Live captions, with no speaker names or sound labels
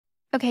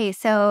Okay,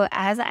 so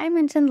as I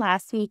mentioned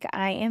last week,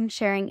 I am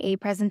sharing a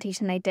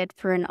presentation I did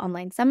for an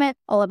online summit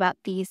all about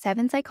the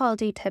 7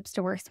 psychology tips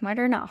to work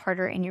smarter, not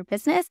harder in your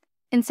business.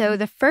 And so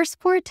the first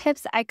 4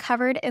 tips I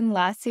covered in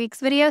last week's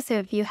video. So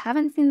if you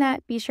haven't seen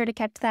that, be sure to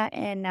catch that.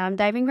 And now I'm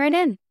diving right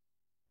in.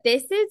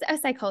 This is a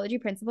psychology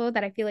principle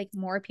that I feel like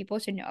more people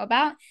should know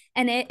about.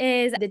 And it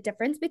is the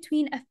difference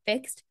between a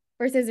fixed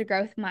versus a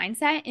growth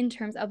mindset in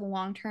terms of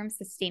long term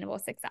sustainable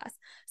success.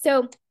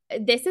 So,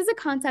 this is a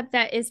concept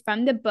that is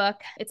from the book.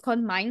 It's called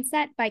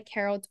Mindset by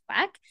Carol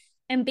Dweck.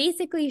 And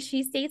basically,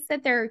 she states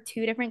that there are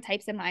 2 different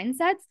types of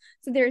mindsets.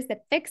 So, there's the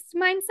fixed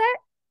mindset,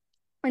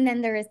 and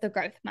then there is the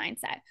growth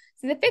mindset.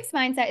 So the fixed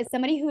mindset is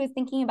somebody who is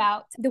thinking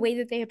about the way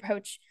that they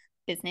approach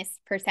business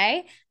per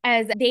se,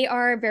 as they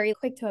are very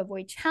quick to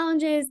avoid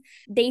challenges.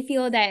 They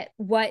feel that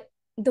what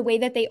the way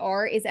that they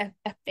are is a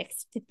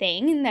fixed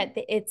thing and that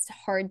it's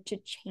hard to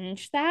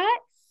change that.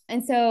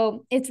 And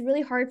so it's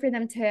really hard for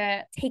them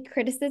to take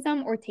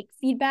criticism or take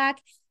feedback.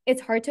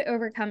 It's hard to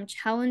overcome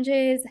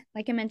challenges.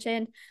 Like I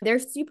mentioned, they're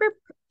super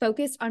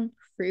focused on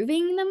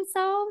proving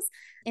themselves,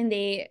 and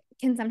they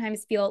can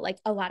sometimes feel like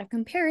a lot of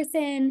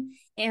comparison,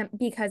 and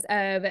because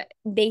of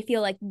they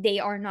feel like they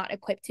are not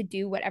equipped to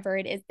do whatever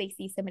it is they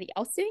see somebody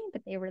else doing,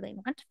 but they really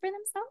want for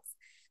themselves.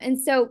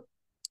 And so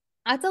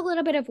that's a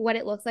little bit of what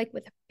it looks like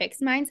with a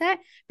fixed mindset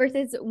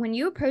versus when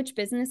you approach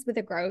business with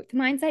a growth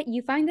mindset,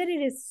 you find that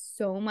it is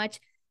so much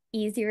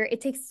easier.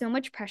 It takes so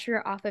much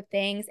pressure off of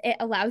things. It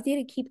allows you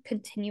to keep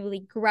continually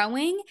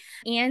growing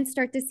and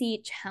start to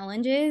see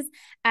challenges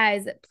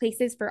as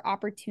places for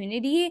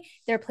opportunity.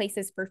 They're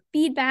places for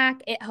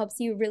feedback. It helps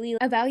you really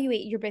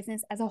evaluate your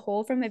business as a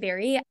whole from a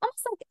very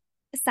almost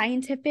like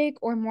scientific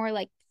or more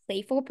like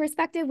playful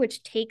perspective,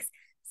 which takes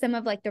some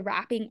of like the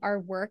wrapping our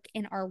work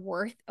and our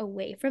worth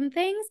away from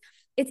things.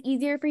 It's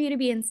easier for you to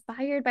be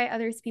inspired by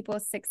others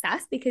people's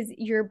success because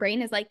your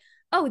brain is like,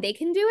 oh, they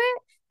can do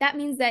it. That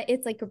means that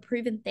it's like a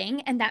proven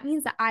thing. And that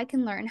means that I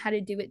can learn how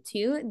to do it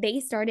too. They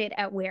started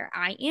at where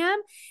I am.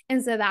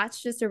 And so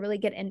that's just a really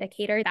good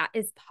indicator that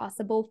is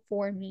possible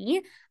for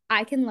me.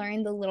 I can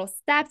learn the little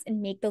steps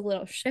and make the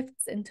little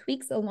shifts and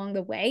tweaks along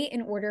the way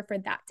in order for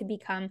that to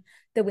become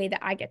the way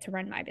that I get to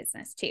run my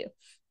business too.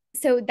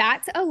 So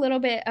that's a little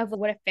bit of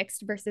what a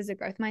fixed versus a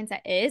growth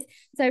mindset is.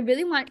 So I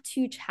really want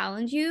to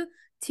challenge you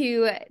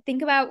to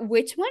think about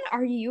which one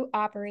are you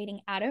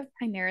operating out of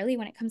primarily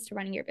when it comes to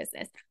running your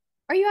business.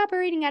 Are you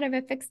operating out of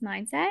a fixed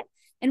mindset?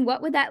 And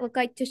what would that look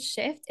like to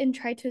shift and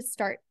try to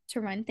start to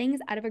run things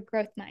out of a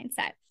growth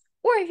mindset?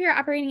 Or if you're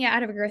operating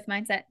out of a growth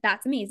mindset,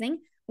 that's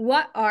amazing.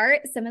 What are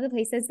some of the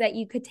places that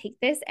you could take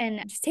this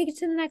and just take it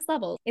to the next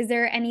level? Is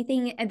there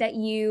anything that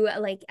you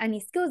like,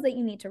 any skills that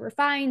you need to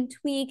refine,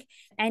 tweak,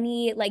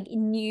 any like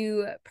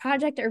new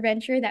project or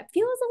venture that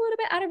feels a little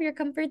bit out of your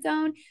comfort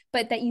zone,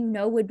 but that you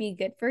know would be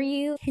good for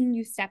you? Can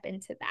you step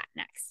into that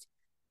next?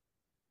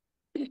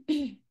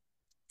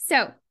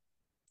 So,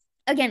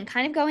 again,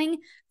 kind of going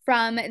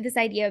from this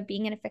idea of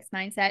being in a fixed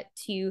mindset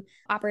to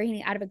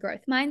operating out of a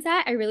growth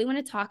mindset, I really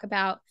want to talk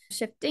about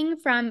shifting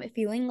from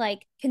feeling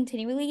like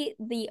continually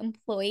the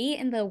employee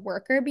and the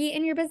worker bee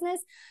in your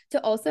business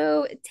to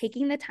also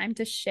taking the time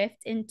to shift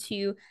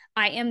into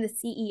I am the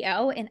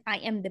CEO and I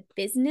am the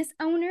business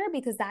owner,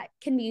 because that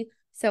can be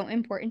so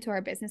important to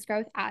our business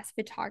growth as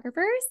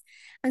photographers.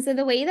 And so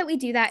the way that we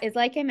do that is,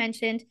 like I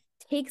mentioned,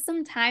 take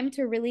some time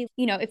to really,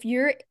 if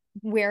you're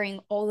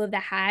wearing all of the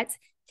hats,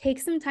 take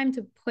some time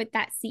to put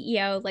that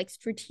CEO, like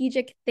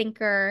strategic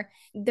thinker,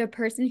 the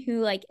person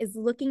who like is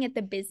looking at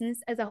the business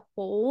as a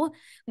whole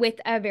with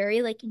a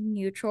very like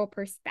neutral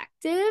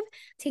perspective,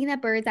 taking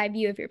that bird's eye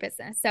view of your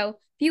business. So a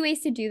few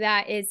ways to do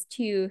that is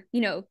to,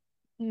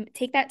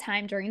 take that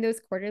time during those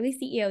quarterly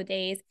CEO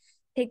days,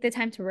 take the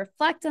time to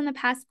reflect on the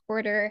past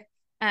quarter,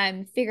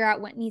 figure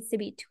out what needs to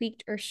be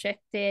tweaked or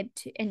shifted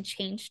and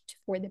changed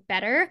for the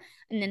better,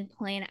 and then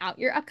plan out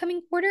your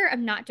upcoming quarter of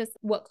not just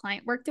what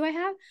client work do I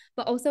have,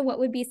 but also what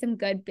would be some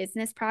good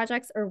business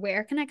projects, or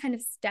where can I kind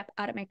of step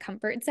out of my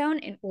comfort zone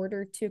in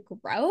order to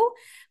grow?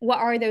 What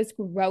are those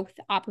growth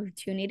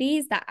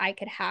opportunities that I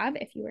could have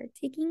if you were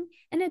taking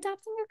and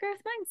adopting a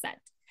growth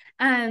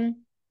mindset?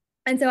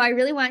 And so I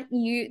really want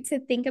you to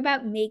think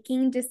about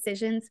making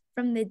decisions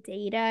from the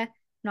data,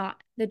 not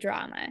the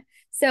drama.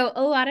 So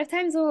a lot of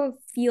times we'll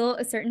feel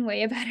a certain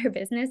way about our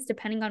business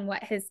depending on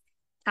what has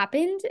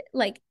happened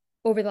like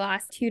over the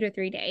last 2 to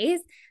 3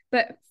 days.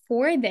 But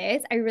for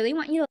this, I really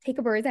want you to take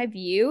a bird's eye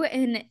view,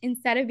 and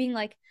instead of being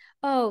like,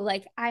 oh,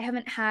 like I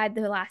haven't had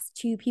the last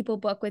 2 people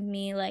book with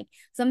me, like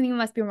something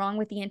must be wrong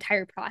with the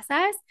entire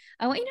process.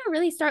 I want you to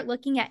really start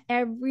looking at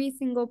every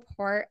single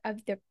part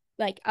of the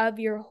of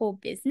your whole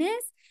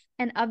business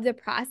and of the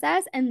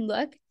process, and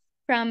look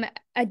from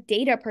a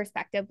data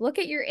perspective. Look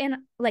at your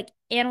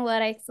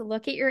analytics,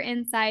 look at your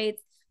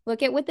insights,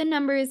 look at what the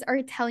numbers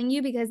are telling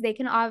you, because they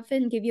can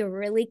often give you a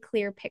really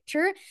clear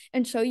picture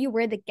and show you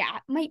where the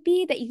gap might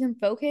be, that you can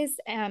focus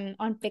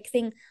on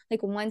fixing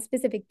like one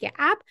specific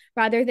gap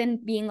rather than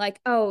being like,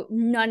 oh,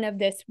 none of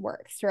this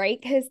works, right?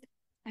 Because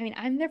I mean,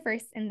 I'm the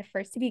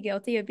first to be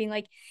guilty of being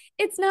like,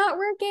 it's not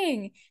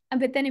working.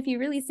 But then if you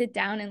really sit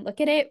down and look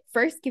at it,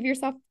 first give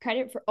yourself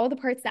credit for all the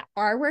parts that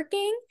are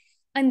working.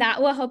 And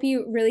that will help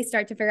you really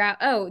start to figure out,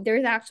 oh,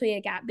 there's actually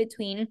a gap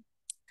between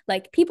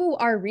like people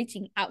are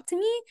reaching out to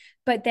me,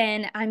 but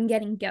then I'm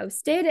getting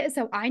ghosted.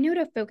 So I know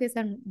to focus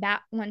on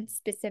that one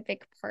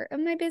specific part of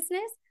my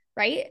business.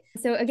 Right.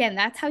 So again,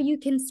 that's how you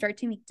can start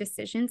to make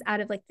decisions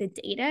out of like the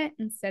data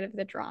instead of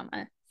the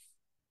drama.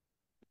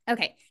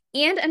 Okay.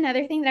 And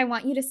another thing that I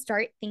want you to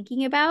start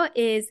thinking about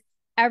is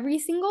every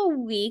single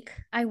week,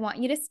 I want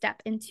you to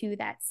step into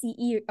that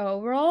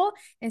CEO role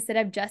instead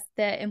of just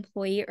the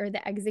employee or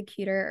the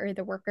executor or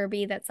the worker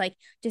bee that's like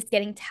just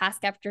getting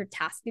task after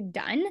task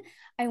done.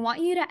 I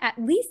want you to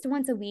at least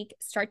once a week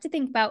start to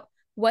think about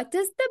what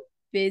does the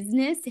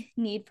business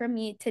need from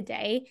me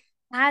today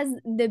as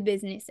the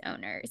business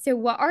owner? So,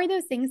 what are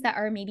those things that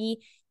are maybe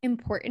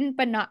important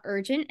but not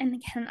urgent?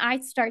 And can I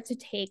start to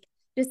take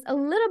just a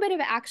little bit of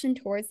action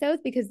towards those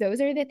because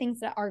those are the things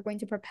that are going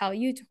to propel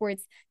you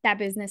towards that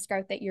business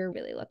growth that you're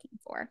really looking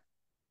for.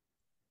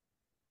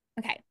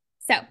 Okay,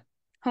 so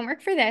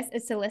homework for this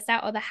is to list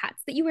out all the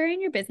hats that you wear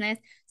in your business.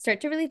 Start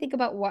to really think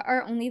about what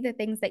are only the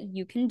things that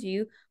you can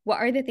do. What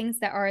are the things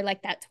that are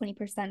like that 20%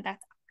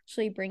 that's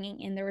actually bringing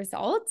in the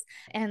results?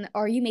 And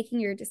are you making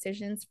your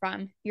decisions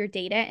from your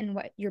data and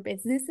what your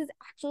business is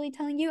actually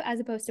telling you as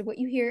opposed to what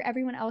you hear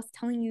everyone else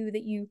telling you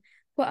that you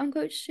quote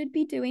unquote should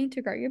be doing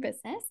to grow your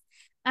business?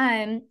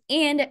 And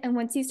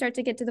once you start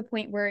to get to the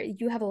point where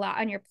you have a lot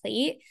on your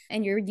plate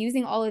and you're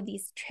using all of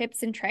these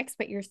tips and tricks,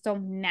 but you're still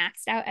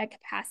maxed out at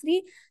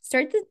capacity,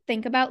 start to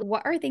think about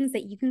what are things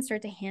that you can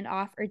start to hand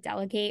off or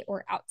delegate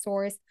or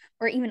outsource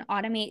or even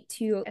automate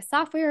to a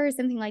software or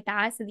something like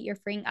that so that you're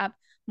freeing up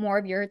more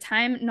of your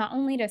time, not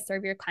only to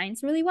serve your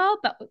clients really well,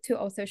 but to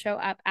also show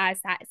up as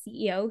that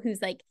CEO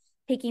who's like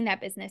taking that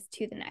business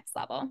to the next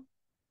level.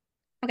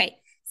 Okay,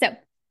 so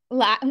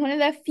one of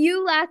the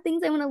few last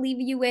things I want to leave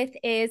you with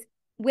is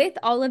with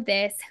all of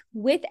this,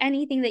 with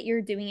anything that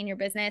you're doing in your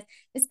business,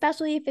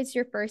 especially if it's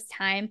your first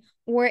time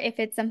or if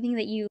it's something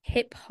that you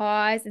hit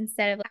pause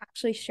instead of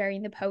actually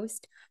sharing the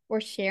post or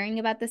sharing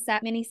about the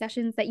mini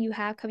sessions that you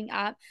have coming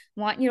up,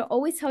 I want you to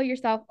always tell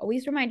yourself,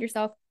 always remind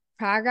yourself,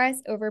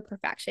 progress over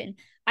perfection.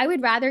 I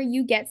would rather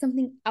you get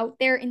something out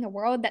there in the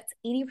world that's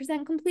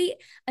 80% complete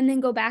and then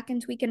go back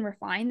and tweak and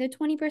refine the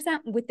 20%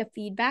 with the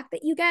feedback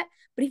that you get.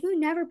 But if you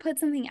never put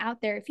something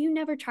out there, if you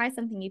never try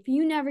something, if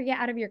you never get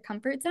out of your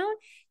comfort zone,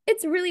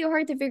 it's really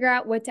hard to figure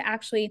out what to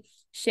actually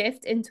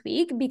shift and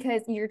tweak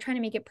because you're trying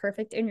to make it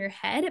perfect in your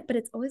head, but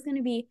it's always going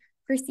to be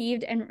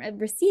perceived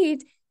and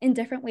received in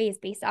different ways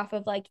based off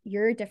of like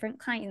your different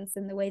clients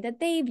and the way that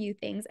they view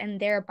things and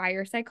their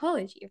buyer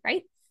psychology,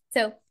 right?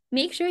 So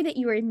make sure that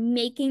you are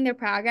making the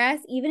progress,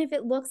 even if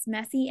it looks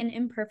messy and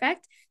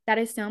imperfect. That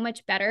is so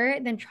much better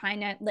than trying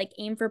to like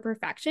aim for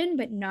perfection,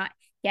 but not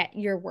get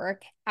your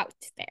work out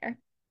there.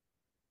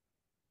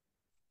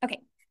 Okay,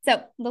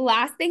 so the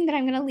last thing that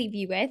I'm going to leave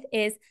you with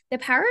is the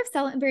power of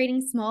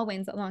celebrating small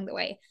wins along the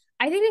way.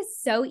 I think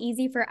it's so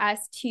easy for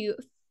us to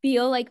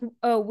feel like,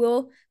 oh,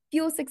 we'll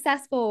feel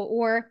successful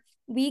or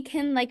we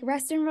can like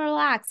rest and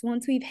relax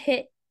once we've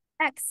hit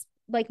X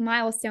like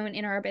milestone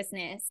in our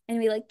business and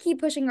we like keep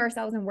pushing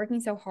ourselves and working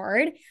so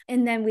hard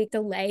and then we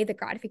delay the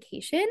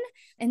gratification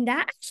and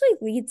that actually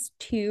leads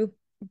to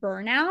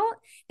burnout.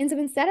 And so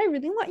instead I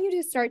really want you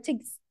to start to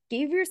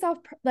give yourself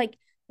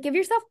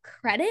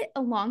credit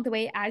along the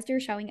way as you're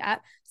showing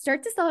up.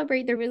 Start to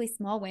celebrate the really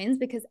small wins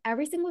because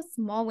every single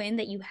small win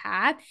that you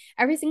have,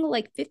 every single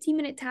like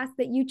 15-minute task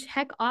that you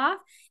check off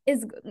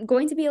is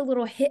going to be a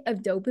little hit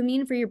of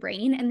dopamine for your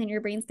brain. And then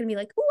your brain's going to be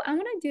like, oh, I'm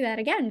going to do that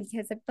again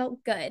because it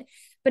felt good.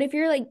 But if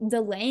you're like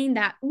delaying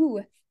that,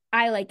 ooh,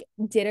 I like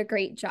did a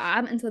great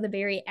job until the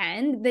very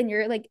end, then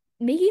you're like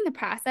making the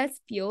process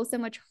feel so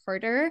much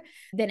harder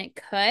than it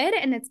could.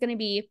 And it's going to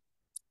be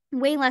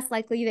way less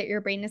likely that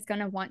your brain is going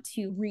to want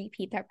to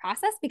repeat that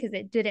process because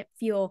it didn't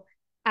feel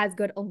as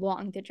good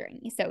along the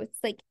journey. So it's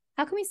like,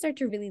 how can we start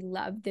to really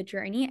love the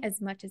journey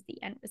as much as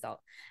the end result?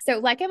 So,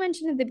 like I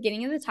mentioned at the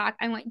beginning of the talk,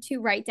 I want you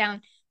to write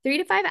down 3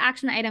 to 5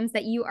 action items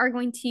that you are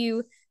going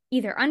to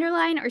either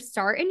underline or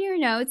start in your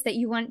notes that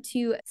you want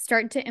to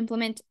start to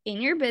implement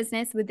in your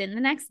business within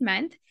the next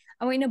month.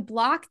 I want you to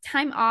block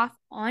time off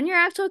on your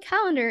actual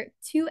calendar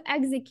to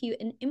execute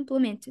and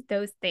implement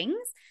those things.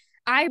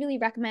 I really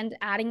recommend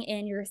adding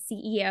in your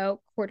CEO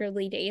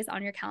quarterly days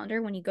on your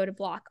calendar when you go to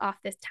block off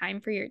this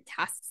time for your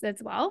tasks as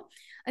well.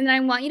 And then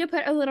I want you to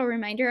put a little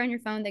reminder on your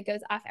phone that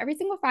goes off every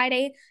single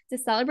Friday to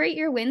celebrate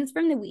your wins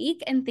from the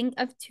week and think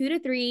of 2 to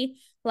 3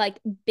 like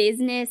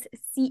business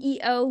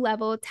CEO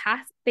level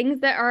tasks,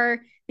 things that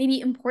are maybe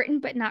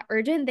important but not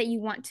urgent that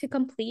you want to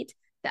complete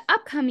the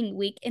upcoming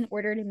week in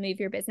order to move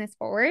your business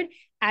forward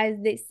as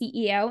the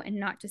CEO and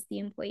not just the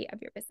employee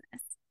of your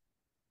business.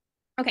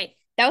 Okay,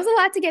 that was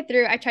a lot to get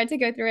through. I tried to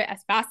go through it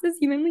as fast as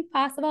humanly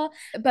possible,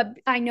 but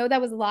I know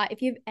that was a lot.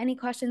 If you have any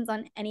questions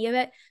on any of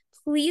it,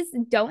 please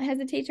don't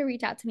hesitate to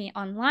reach out to me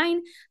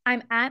online.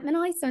 I'm at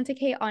Manali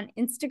Sontake on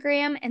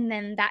Instagram, and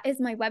then that is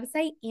my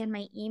website and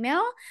my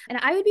email. And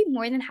I would be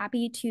more than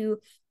happy to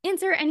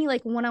answer any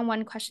like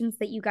one-on-one questions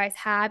that you guys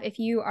have. If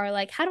you are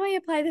like, how do I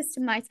apply this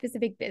to my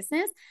specific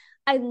business?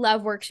 I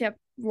love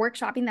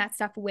workshopping that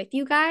stuff with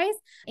you guys.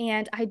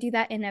 And I do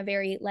that in a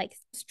very like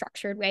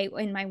structured way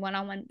in my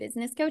one-on-one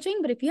business coaching.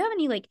 But if you have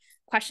any like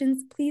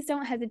questions, please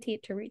don't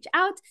hesitate to reach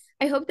out.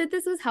 I hope that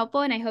this was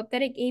helpful, and I hope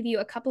that it gave you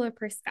a couple of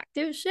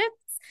perspective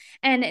shifts.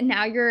 And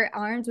now you're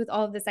armed with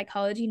all of the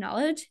psychology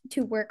knowledge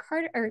to work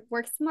harder or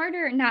work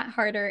smarter, not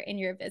harder in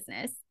your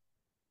business.